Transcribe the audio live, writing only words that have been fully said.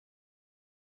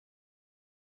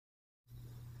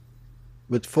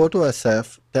With Foto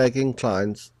SF, tagging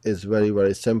clients is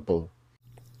very simple.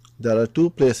 There are two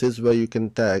places where you can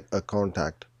tag a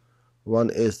contact. One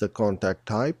is the contact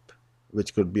type,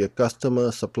 which could be a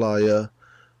customer, supplier,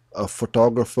 a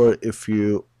photographer if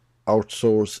you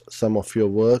outsource some of your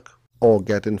work or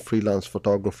get in freelance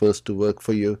photographers to work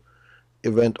for you,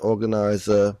 event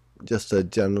organizer, just a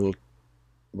general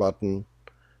button,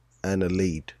 and a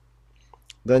lead.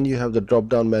 Then you have the drop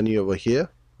down menu over here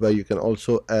where you can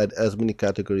also add as many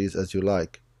categories as you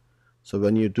like. So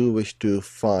when you do wish to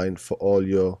find for all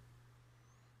your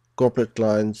corporate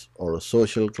clients or a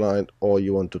social client, or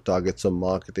you want to target some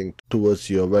marketing towards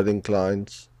your wedding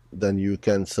clients, then you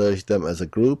can search them as a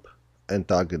group and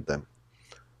target them.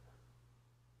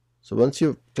 So once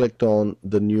you've clicked on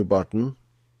the new button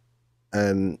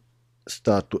and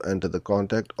start to enter the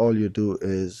contact, all you do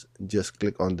is just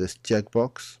click on this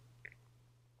checkbox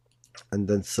and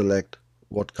then select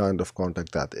what kind of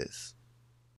contact that is.